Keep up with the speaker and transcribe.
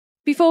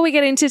Before we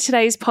get into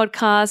today's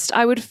podcast,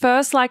 I would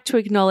first like to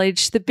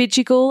acknowledge the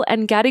Bidjigal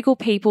and Gadigal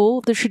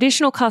people, the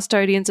traditional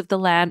custodians of the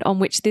land on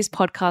which this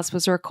podcast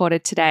was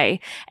recorded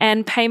today,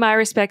 and pay my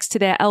respects to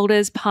their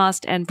elders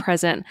past and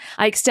present.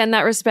 I extend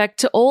that respect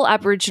to all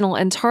Aboriginal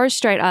and Torres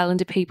Strait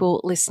Islander people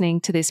listening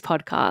to this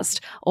podcast.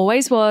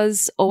 Always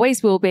was,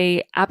 always will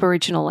be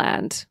Aboriginal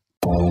land.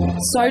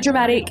 So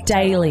Dramatic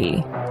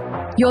Daily.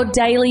 Your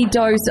daily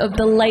dose of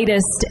the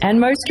latest and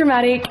most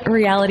dramatic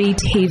reality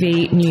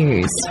TV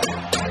news.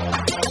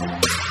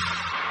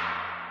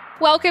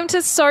 Welcome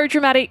to So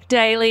Dramatic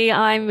Daily.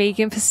 I'm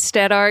Megan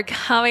Pistetto.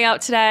 Coming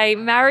up today,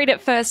 Married at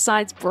First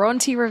Sight's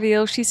Bronte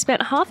reveals she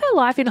spent half her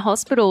life in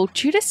hospital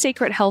due to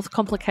secret health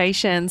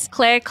complications.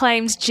 Claire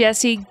claims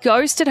Jesse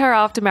ghosted her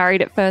after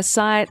Married at First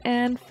Sight,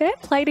 and fair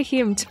play to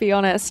him, to be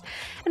honest.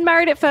 And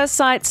Married at First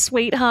Sight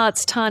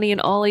sweethearts Tahnee and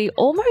Ollie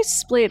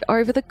almost split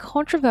over the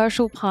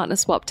controversial partner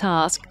swap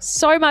task.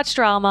 So much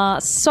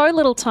drama, so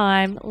little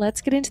time. Let's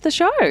get into the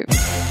show.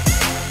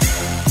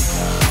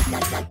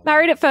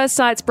 Married at First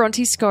Sight's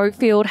Bronte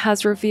Schofield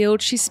has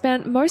revealed she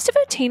spent most of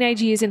her teenage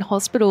years in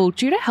hospital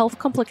due to health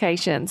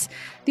complications.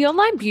 The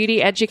online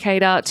beauty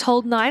educator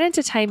told Nine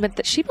Entertainment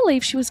that she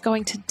believed she was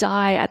going to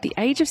die at the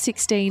age of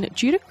 16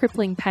 due to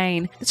crippling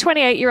pain. The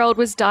 28-year-old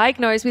was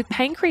diagnosed with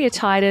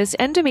pancreatitis,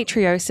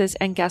 endometriosis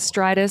and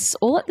gastritis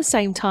all at the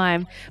same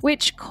time,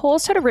 which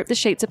caused her to rip the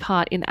sheets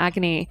apart in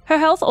agony. Her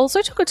health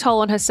also took a toll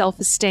on her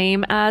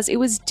self-esteem as it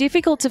was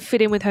difficult to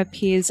fit in with her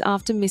peers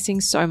after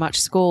missing so much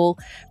school.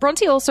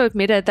 Bronte also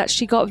admitted that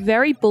she got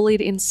very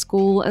bullied in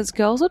school as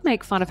girls would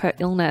make fun of her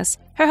illness.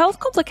 Her health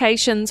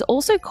complications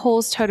also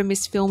caused her to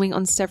miss filming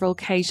on several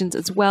occasions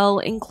as well,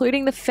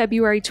 including the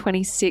February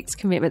 26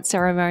 commitment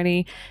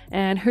ceremony.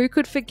 And who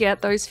could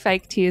forget those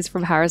fake tears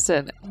from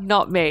Harrison?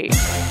 Not me.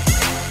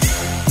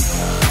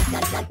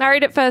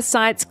 Married at First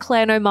Sight's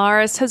Claire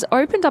Nomaris has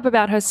opened up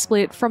about her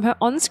split from her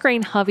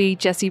on-screen hubby,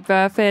 Jesse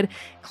Burford,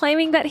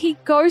 claiming that he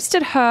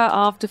ghosted her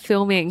after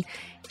filming.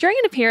 During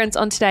an appearance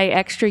on Today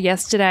Extra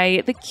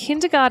yesterday, the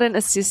kindergarten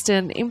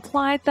assistant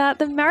implied that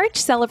the marriage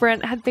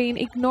celebrant had been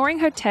ignoring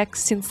her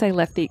texts since they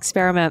left the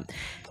experiment.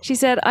 She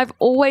said, "I've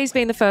always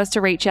been the first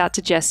to reach out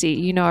to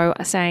Jessie,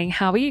 saying,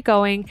 how are you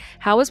going?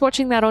 How was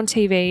watching that on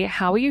TV?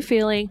 How are you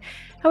feeling?"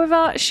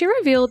 However, she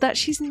revealed that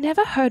she's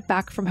never heard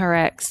back from her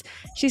ex.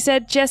 She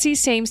said Jesse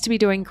seems to be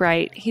doing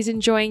great. He's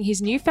enjoying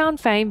his newfound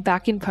fame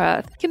back in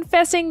Perth,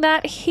 confessing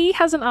that he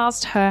hasn't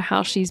asked her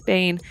how she's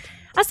been.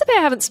 As the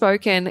pair haven't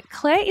spoken,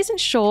 Claire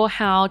isn't sure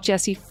how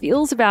Jesse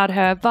feels about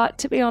her, but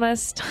to be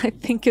honest, I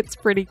think it's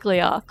pretty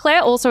clear.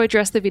 Claire also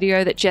addressed the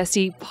video that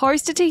Jesse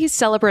posted to his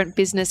celebrant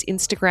business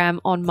Instagram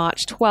on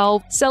March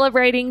 12,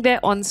 celebrating their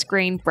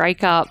on-screen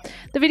breakup.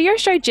 The video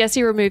showed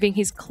Jesse removing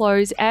his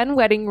clothes and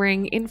wedding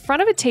ring in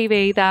front of a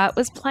TV that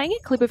was playing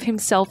a clip of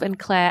himself and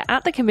Claire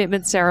at the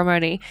commitment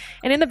ceremony,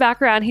 and in the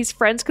background, his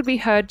friends could be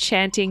heard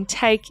chanting,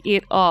 "Take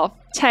it off,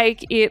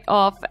 take it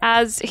off,"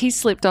 as he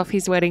slipped off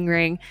his wedding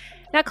ring.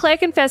 Now, Claire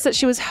confessed that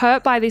she was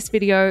hurt by this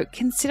video,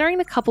 considering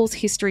the couple's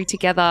history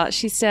together.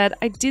 She said,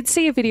 "I did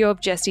see a video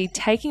of Jesse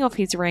taking off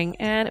his ring,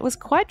 and it was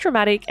quite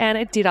dramatic and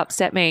it did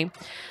upset me."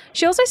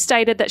 She also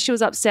stated that she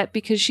was upset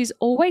because she's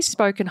always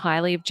spoken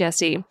highly of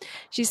Jesse.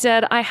 She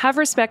said, "I have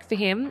respect for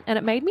him, and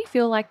it made me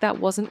feel like that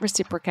wasn't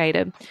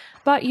reciprocated.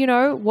 But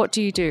what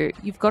do?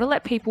 You've got to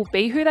let people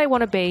be who they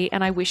want to be,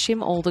 and I wish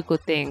him all the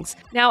good things."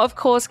 Now, of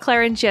course,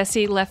 Claire and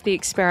Jesse left the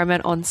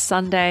experiment on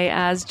Sunday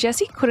as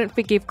Jesse couldn't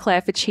forgive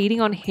Claire for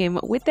cheating on him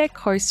with their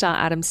co-star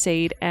Adam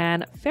Seed,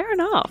 and fair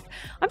enough.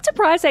 I'm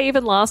surprised they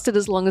even lasted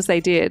as long as they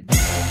did.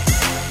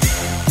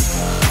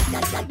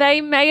 They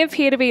may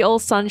appear to be all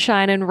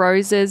sunshine and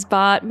roses,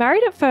 but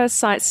Married at First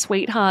Sight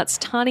sweethearts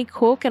Tahnee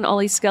Cook and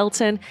Ollie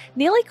Skelton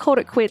nearly called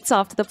it quits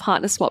after the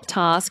partner swap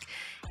task.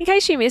 In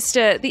case you missed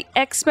it, the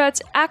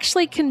experts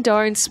actually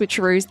condoned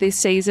switcheroos this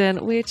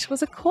season, which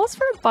was a cause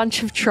for a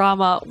bunch of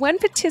drama when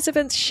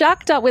participants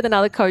shacked up with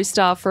another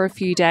co-star for a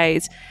few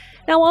days.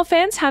 Now, while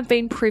fans have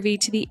been privy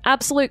to the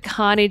absolute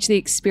carnage the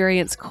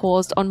experience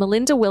caused on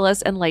Melinda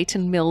Willis and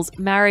Leighton Mills'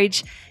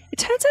 marriage, it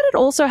turns out it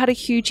also had a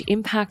huge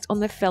impact on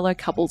the fellow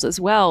couples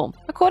as well.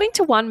 According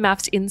to one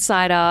MAFS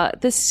insider,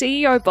 the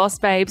CEO boss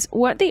babes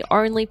weren't the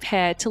only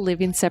pair to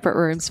live in separate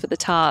rooms for the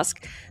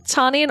task.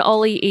 Tahnee and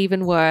Ollie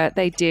even were,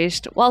 they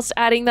dished, whilst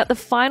adding that the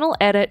final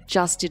edit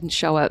just didn't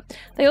show it.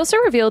 They also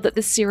revealed that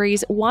the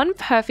series' one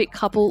perfect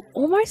couple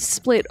almost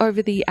split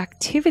over the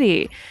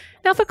activity.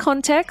 Now, for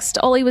context,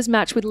 Ollie was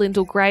matched with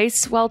Lyndall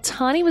Grace, while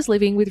Tahnee was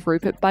living with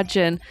Rupert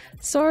Budgeon.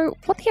 So,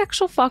 what the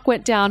actual fuck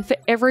went down for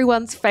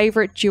everyone's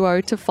favourite duo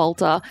to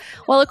falter?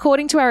 Well,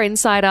 according to our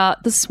insider,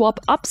 the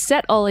swap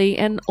upset Ollie,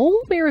 and all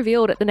will be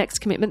revealed at the next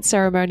commitment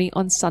ceremony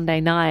on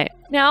Sunday night.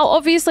 Now,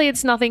 obviously,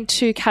 it's nothing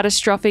too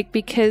catastrophic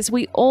because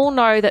we all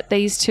know that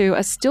these two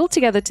are still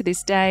together to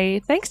this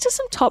day, thanks to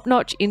some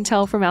top-notch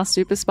intel from our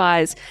super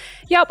spies.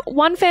 Yup,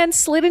 one fan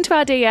slid into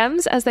our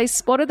DMs as they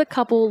spotted the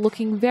couple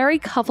looking very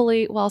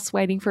coupley whilst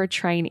waiting for a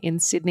train in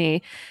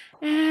Sydney.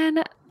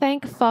 And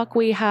thank fuck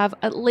we have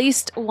at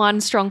least one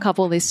strong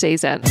couple this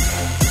season.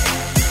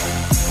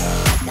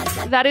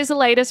 That is the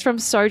latest from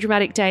So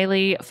Dramatic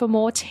Daily. For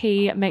more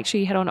tea, make sure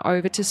you head on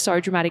over to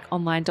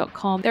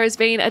sodramaticonline.com. There has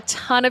been a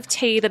ton of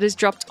tea that has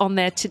dropped on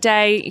there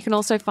today. You can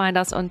also find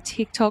us on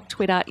TikTok,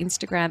 Twitter,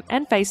 Instagram,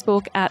 and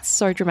Facebook at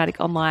So Dramatic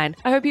Online.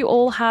 I hope you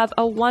all have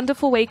a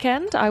wonderful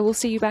weekend. I will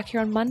see you back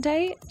here on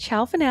Monday.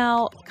 Ciao for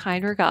now.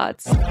 Kind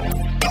regards.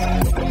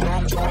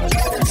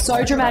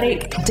 So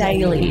Dramatic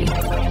Daily.